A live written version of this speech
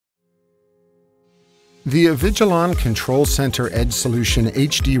The Avigilon Control Center Edge Solution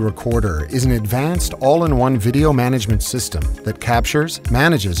HD Recorder is an advanced all-in-one video management system that captures,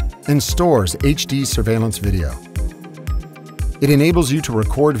 manages, and stores HD surveillance video. It enables you to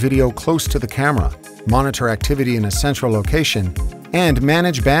record video close to the camera, monitor activity in a central location, and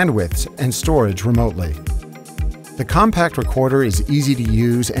manage bandwidths and storage remotely. The compact recorder is easy to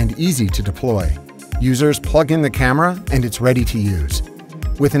use and easy to deploy. Users plug in the camera and it's ready to use.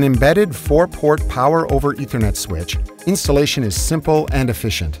 With an embedded 4-port Power over Ethernet switch, installation is simple and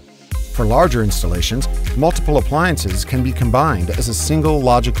efficient. For larger installations, multiple appliances can be combined as a single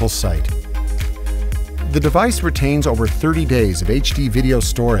logical site. The device retains over 30 days of HD video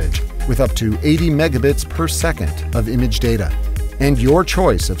storage with up to 80 megabits per second of image data, and your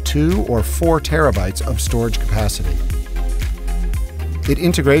choice of 2 or 4 terabytes of storage capacity. It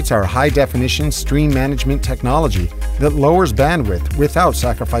integrates our high-definition stream management technology that lowers bandwidth without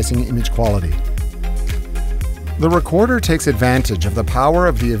sacrificing image quality. The recorder takes advantage of the power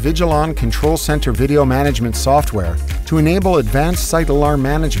of the Avigilon Control Center video management software to enable advanced site alarm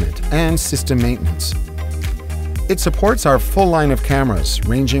management and system maintenance. It supports our full line of cameras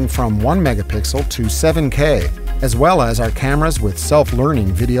ranging from 1 megapixel to 7K, as well as our cameras with self-learning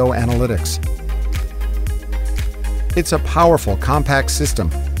video analytics. It's a powerful, compact system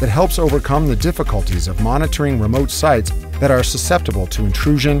that helps overcome the difficulties of monitoring remote sites that are susceptible to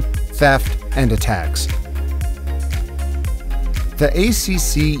intrusion, theft, and attacks. The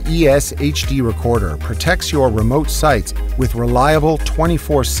ACC ES HD Recorder protects your remote sites with reliable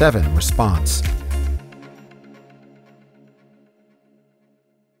 24/7 response.